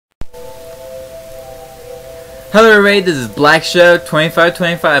Hello everybody, this is Black Show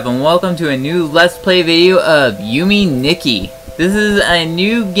 2525 and welcome to a new Let's Play video of Yume Nikki. This is a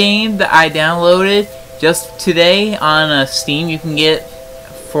new game that I downloaded just today on Steam. You can get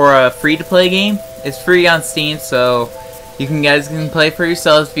for a free-to-play game. It's free on Steam, so you guys can play for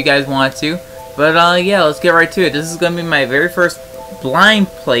yourselves if you guys want to. But yeah, let's get right to it. This is going to be my very first blind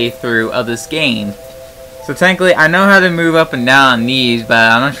playthrough of this game. So technically, I know how to move up and down on these, but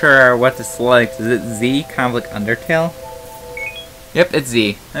I'm not sure what to select. Is it Z? Kind of like Undertale? Yep, it's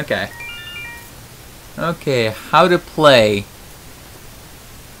Z. Okay. Okay, how to play.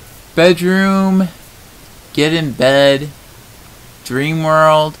 Bedroom. Get in bed. Dream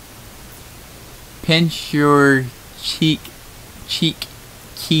world. Pinch your cheek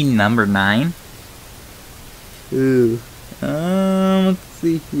key number 9. Ooh. Let's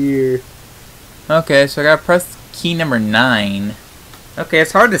see here. Okay, so I gotta press key number 9. Okay,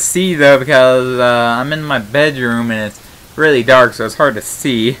 it's hard to see though because I'm in my bedroom and it's really dark, so it's hard to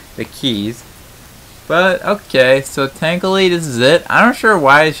see the keys. But okay, so technically this is it. I'm not sure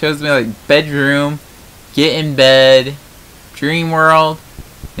why it shows me like bedroom, get in bed, dream world,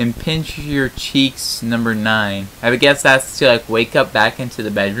 and pinch your cheeks number 9. I would guess that's to like wake up back into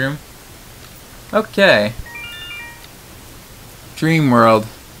the bedroom. Okay. Dream world.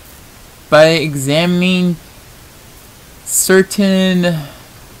 By examining certain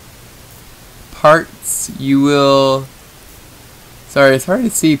parts, you will... Sorry, it's hard to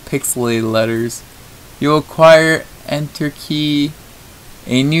see pixelated letters. You will acquire enter key,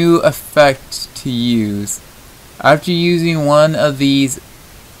 a new effect to use. After using one of these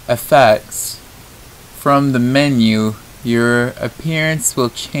effects from the menu, your appearance will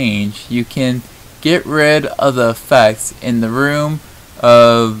change. You can get rid of the effects in the room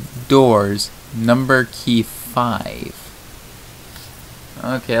of doors, number key 5.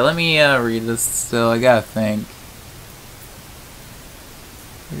 Okay, let me read this still. I gotta think.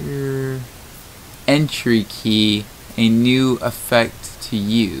 Entry key, a new effect to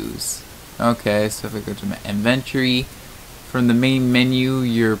use. Okay, so if I go to my inventory, from the main menu,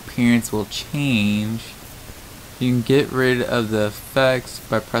 your appearance will change. You can get rid of the effects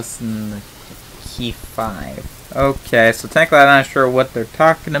by pressing the key 5. Okay, so technically I'm not sure what they're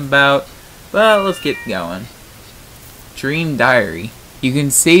talking about, but let's get going. Dream diary. You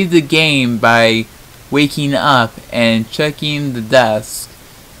can save the game by waking up and checking the desk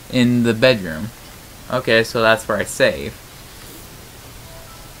in the bedroom. Okay, so that's where I save.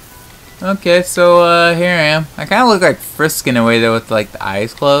 Okay, so here I am. I kind of look like Frisk in a way though, with like the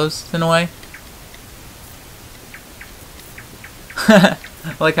eyes closed in a way. I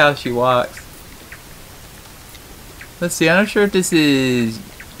like how she walks. Let's see, I'm not sure if this is...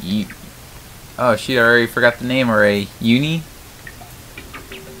 Oh, she already forgot the name already. Uni?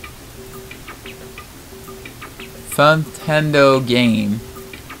 Nintendo game.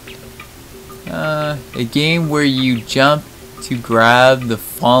 A game where you jump to grab the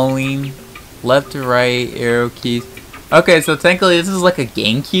following left to right arrow keys. Okay, so technically this is like a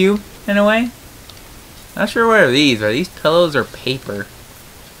GameCube in a way. Not sure what are these. Are these pillows or paper?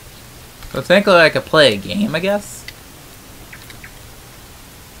 So technically I could play a game, I guess.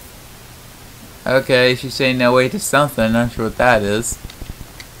 Okay, she's saying no way to something. Not sure what that is.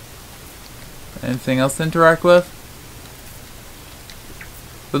 Anything else to interact with?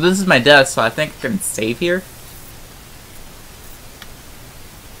 Well, this is my desk, so I think I can save here.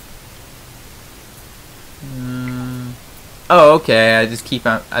 Oh, okay. I just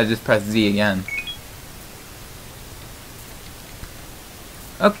press Z again.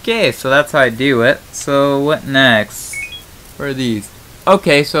 Okay, so that's how I do it. So what next? Where are these?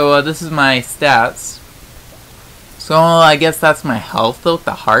 Okay, so this is my stats. So I guess that's my health though, with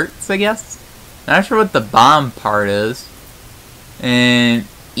the hearts, I guess. Not sure what the bomb part is. And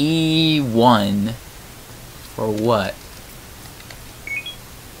E1 for what?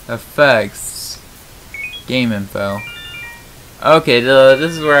 Effects. Game info. Okay,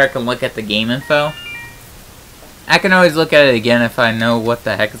 this is where I can look at the game info. I can always look at it again if I know what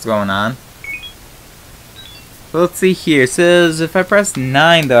the heck is going on. Let's see here. It says if I press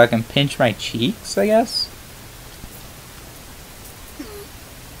 9 though, I can pinch my cheeks, I guess.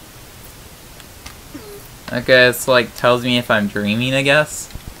 Okay, it's like tells me if I'm dreaming, I guess.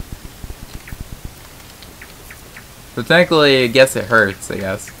 But technically, I guess it hurts, I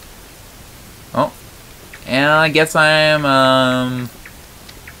guess. Oh. And I guess I'm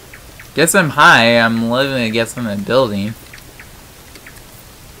high. I'm living, I guess, in a building.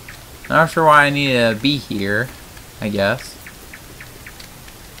 Not sure why I need to be here, I guess.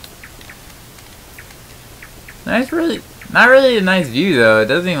 Not really a nice view though. It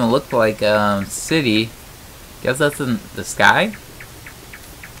doesn't even look like city. Guess that's in the sky?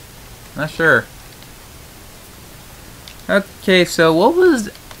 Not sure. Okay, so what was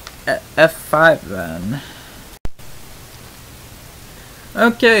F5 then?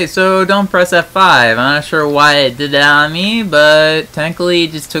 Okay, so don't press F5. I'm not sure why it did that on me, but technically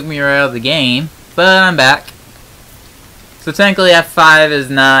it just took me right out of the game. But I'm back. So technically F5 is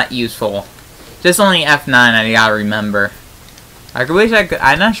not useful. Just only F9 I gotta remember. I wish I could.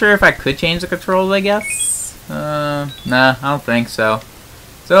 I'm not sure if I could change the controls, I guess. Nah, I don't think so.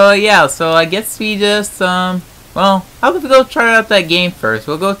 So yeah, so I guess we just, well, how about we go try out that game first?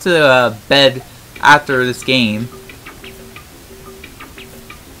 We'll go to bed after this game.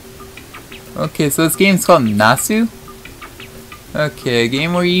 Okay, so this game's called Nasu. Okay, a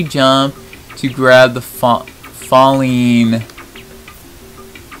game where you jump to grab the falling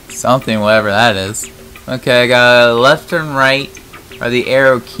something, whatever that is. Okay, I got left and right are the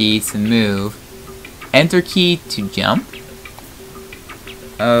arrow keys to move. Enter key to jump.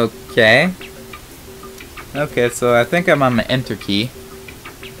 Okay. Okay, so I think I'm on the enter key.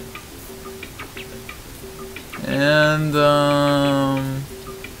 And,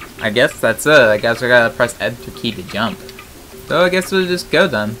 I guess that's it. I guess I gotta press enter key to jump. So I guess we'll just go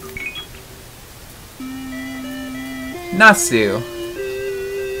then. Nasu.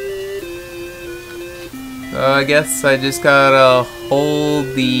 So I guess I just gotta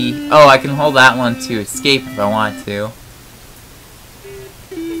hold the... Oh, I can hold that one to escape if I want to.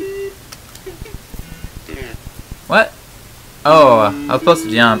 What? Oh, I was supposed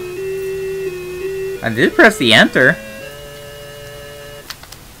to jump. I did press the enter.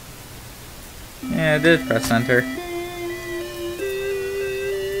 Yeah, I did press enter.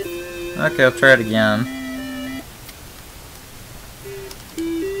 Okay, I'll try it again.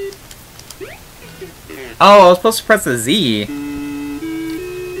 Oh, I was supposed to press the Z.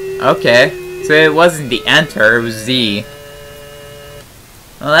 Okay, so it wasn't the enter, it was Z.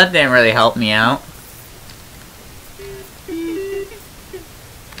 Well, that didn't really help me out.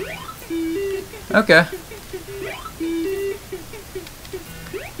 Okay.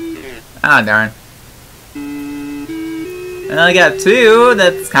 Ah, darn. And I got 2,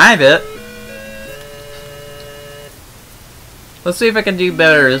 that's kind of it. Let's see if I can do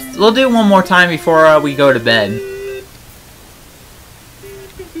better. We'll do one more time before we go to bed.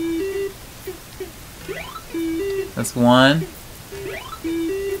 That's 1,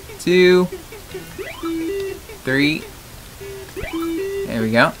 2, 3. There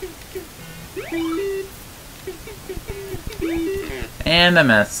we go. And I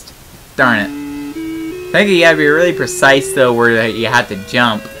missed. Darn it. I think you gotta be really precise though where you have to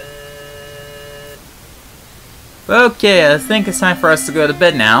jump. Okay, I think it's time for us to go to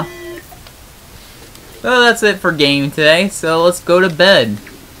bed now. So that's it for gaming today, so let's go to bed.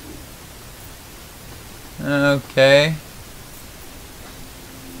 Okay.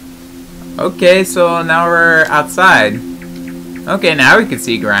 Okay, so now we're outside. Okay, now we can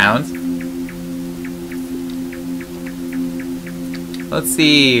see ground. Let's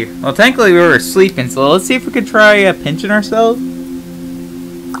see. Well, technically we were sleeping, so let's see if we could try pinching ourselves.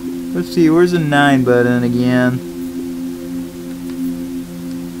 Let's see, where's the 9 button again?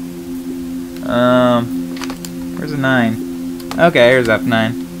 Where's the 9? Okay, here's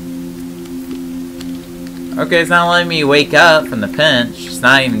F9. Okay, it's not letting me wake up from the pinch. It's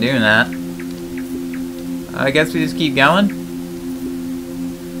not even doing that. I guess we just keep going.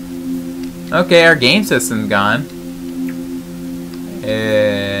 Okay, our game system's gone.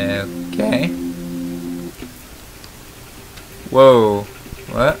 Okay. Whoa.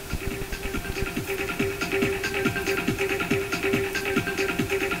 What?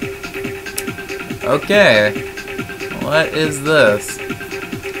 Okay. What is this?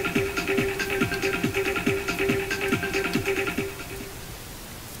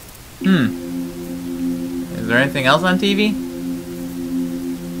 Is there anything else on TV?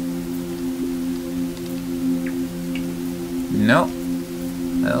 Nope.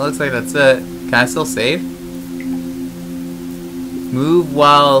 It looks like that's it. Can I still save? Move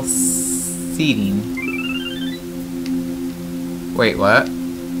while seating. Wait, what?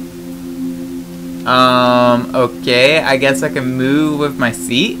 Okay, I guess I can move with my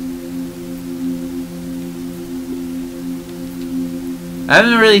seat? I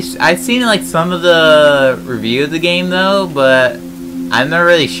haven't really... I've seen like some of the review of the game though, but I'm not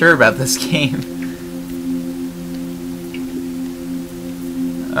really sure about this game.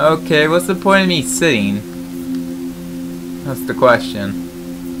 Okay, what's the point of me sitting? That's the question.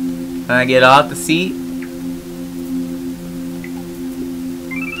 Can I get off the seat?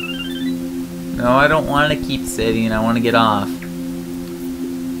 No, I don't want to keep sitting. I want to get off.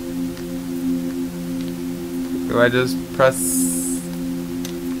 Do I just press...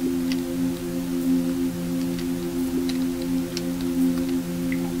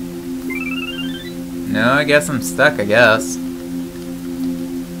 No, I guess I'm stuck, I guess.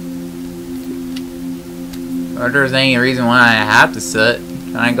 Or if there's any reason why I have to sit.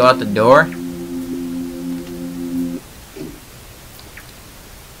 Can I go out the door?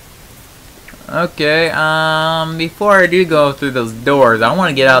 Okay, before I do go through those doors, I want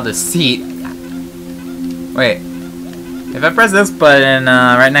to get out of the seat. Wait. If I press this button,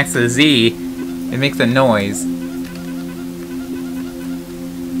 right next to the Z, it makes a noise.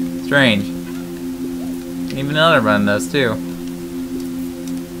 Strange. Even another button does, too.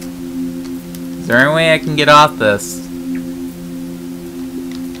 Is there any way I can get off this?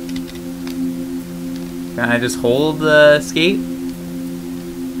 Can I just hold the escape?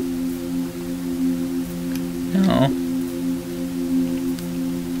 No.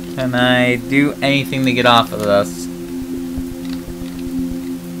 Can I do anything to get off of this?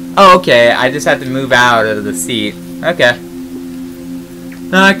 Oh, okay. I just have to move out of the seat. Okay.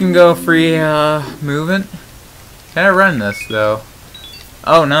 Now I can go free movement. Can I run this, though?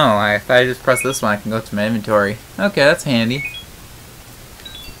 Oh, no. If I just press this one, I can go to my inventory. Okay, that's handy.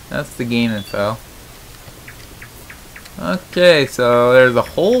 That's the game info. Okay, so there's a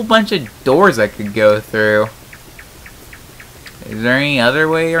whole bunch of doors I could go through. Is there any other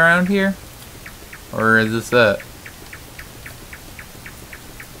way around here? Or is this it?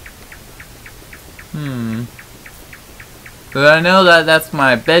 But I know that that's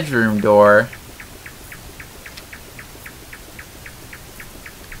my bedroom door.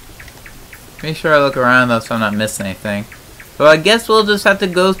 Make sure I look around though so I'm not missing anything. So I guess we'll just have to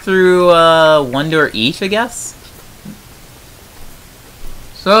go through one door each, I guess?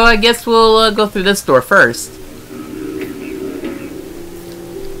 So I guess we'll go through this door first.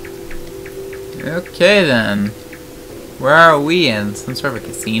 Okay then. Where are we in? Some sort of a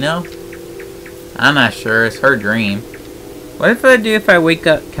casino? I'm not sure. It's her dream. What if I do if I wake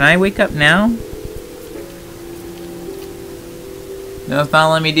up? Can I wake up now? No, it's not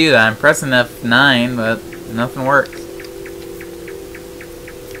letting me do that. I'm pressing F9, but nothing works.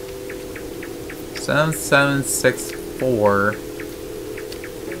 7764.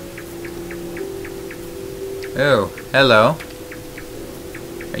 Oh, hello.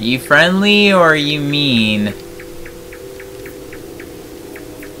 Are you friendly or are you mean?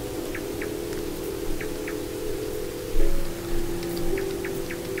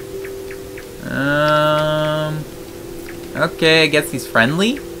 Okay, I guess he's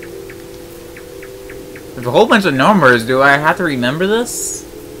friendly? There's a whole bunch of numbers. Do I have to remember this?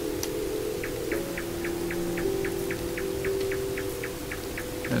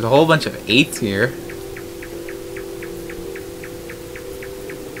 There's a whole bunch of 8s here.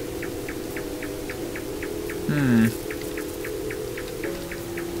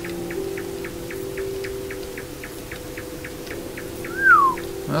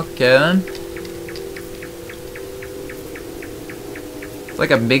 Okay then. It's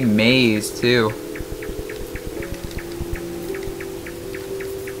like a big maze too.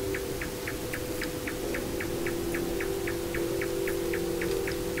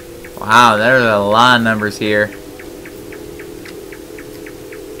 Wow, there's a lot of numbers here.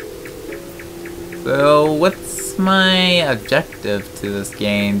 So, what's my objective to this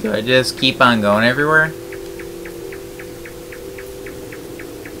game? Do I just keep on going everywhere?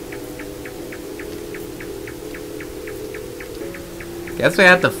 Guess we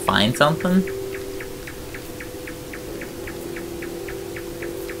have to find something.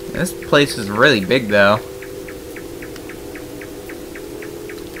 This place is really big though.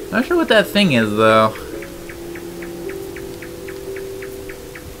 Not sure what that thing is though.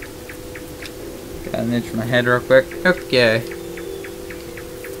 Got an itch for my head real quick. Okay.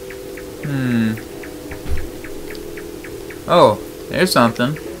 Oh, there's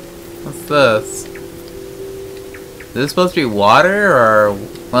something. What's this? Is this supposed to be water, or...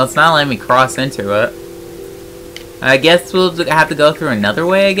 Well, it's not letting me cross into it. I guess we'll have to go through another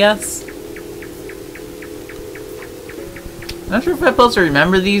way, I guess? Not sure if I'm supposed to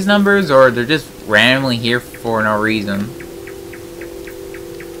remember these numbers, or they're just randomly here for no reason.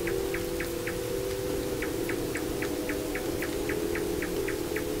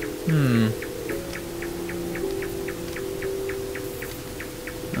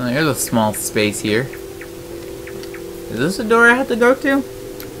 Oh, here's a small space here. Is this the door I have to go to?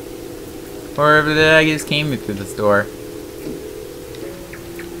 Or did I just came through this door?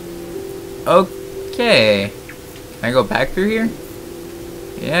 Okay. Can I go back through here?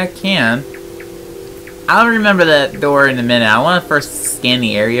 Yeah, I can. I'll remember that door in a minute. I want to first scan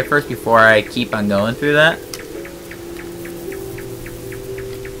the area first before I keep on going through that.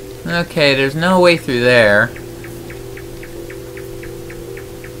 Okay, there's no way through there.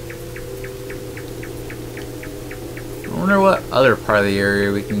 I wonder what other part of the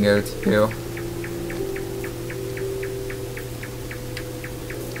area we can go to.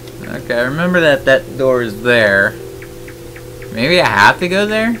 Okay, I remember that that door is there. Maybe I have to go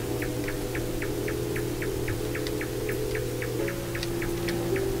there?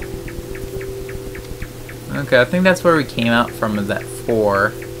 Okay, I think that's where we came out from, is at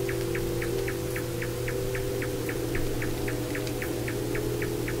 4.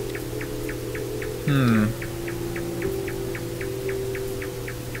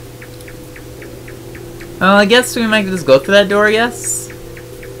 Well, I guess we might just go through that door, yes?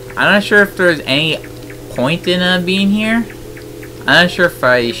 I'm not sure if there's any point in being here. I'm not sure if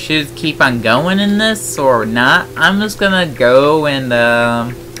I should keep on going in this or not. I'm just gonna go and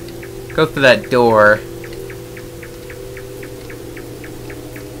go through that door.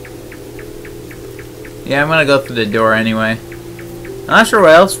 Yeah, I'm gonna go through the door anyway. I'm not sure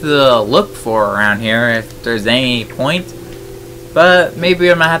what else to look for around here, if there's any point. But maybe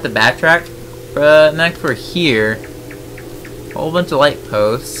I might have to backtrack. But next we're here. A whole bunch of light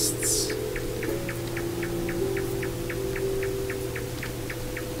posts.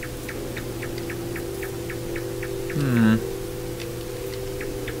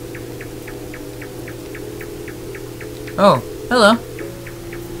 Oh, hello.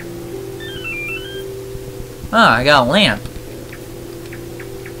 Oh, I got a lamp.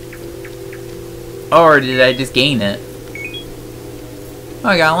 Or did I just gain it? Oh,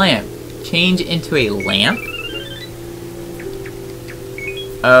 I got a lamp. Change into a lamp?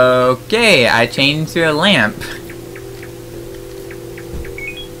 Okay, I changed to a lamp.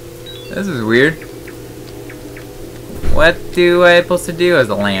 This is weird. What do I supposed to do as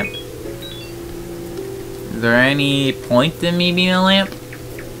a lamp? Is there any point in me being a lamp?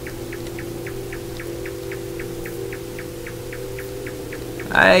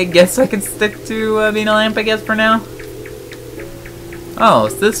 I guess I can stick to being a lamp, I guess, for now. Oh,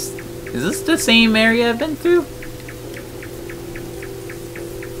 is this the same area I've been through?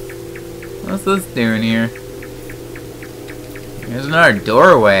 What's this doing here? There's another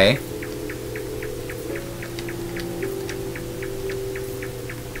doorway.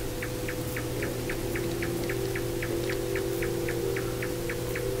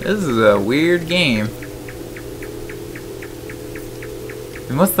 This is a weird game.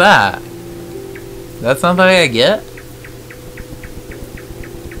 And what's that? Is that something I get?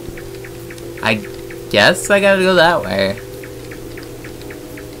 I guess I gotta go that way.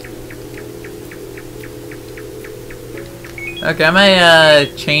 Okay, I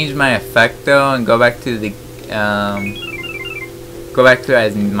might change my effect though and go back to the go back to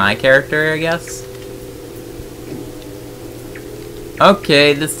as my character, I guess.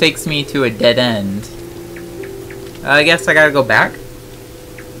 Okay, this takes me to a dead end. I guess I gotta go back.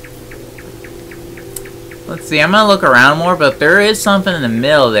 Let's see, I'm gonna look around more, but there is something in the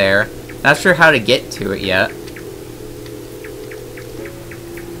middle there. Not sure how to get to it yet.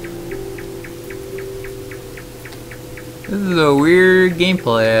 This is a weird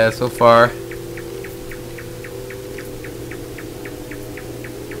gameplay so far.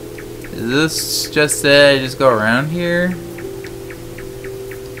 Is this just just go around here?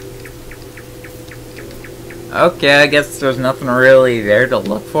 Okay, I guess there's nothing really there to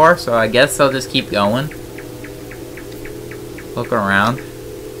look for, so I guess I'll just keep going. Look around.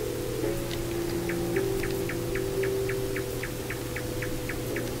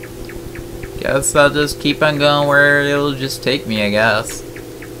 Guess I'll just keep on going where it'll just take me, I guess.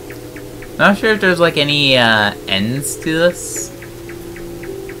 Not sure if there's like any ends to this.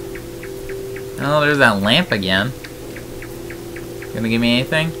 Oh, there's that lamp again. Gonna give me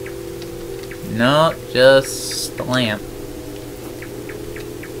anything? No, just the lamp.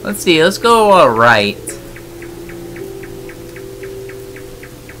 Let's see, let's go right.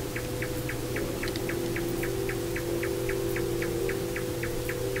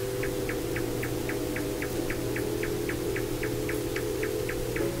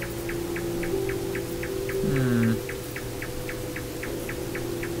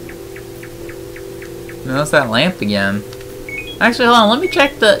 Notice that lamp again. Actually, hold on. Let me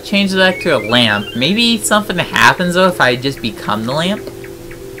change it back to a lamp. Maybe something happens though if I just become the lamp.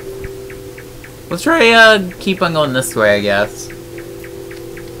 Let's try keep on going this way, I guess.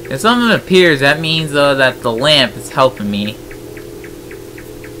 If something appears, that means though that the lamp is helping me.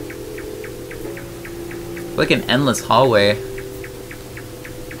 Like an endless hallway.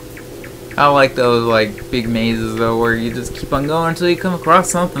 I like those like big mazes though, where you just keep on going until you come across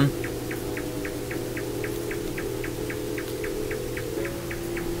something.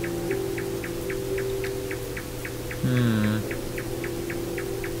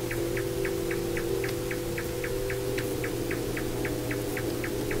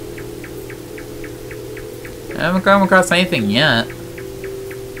 I haven't come across anything yet.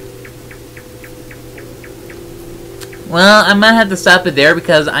 Well, I might have to stop it there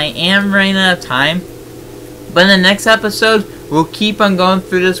because I am running out of time. But in the next episode, we'll keep on going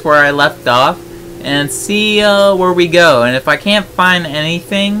through this where I left off and see where we go. And if I can't find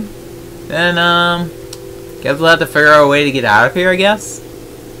anything, then guess we'll have to figure out a way to get out of here, I guess.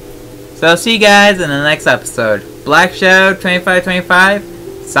 So I'll see you guys in the next episode. Black Shadow 2525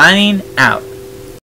 signing out.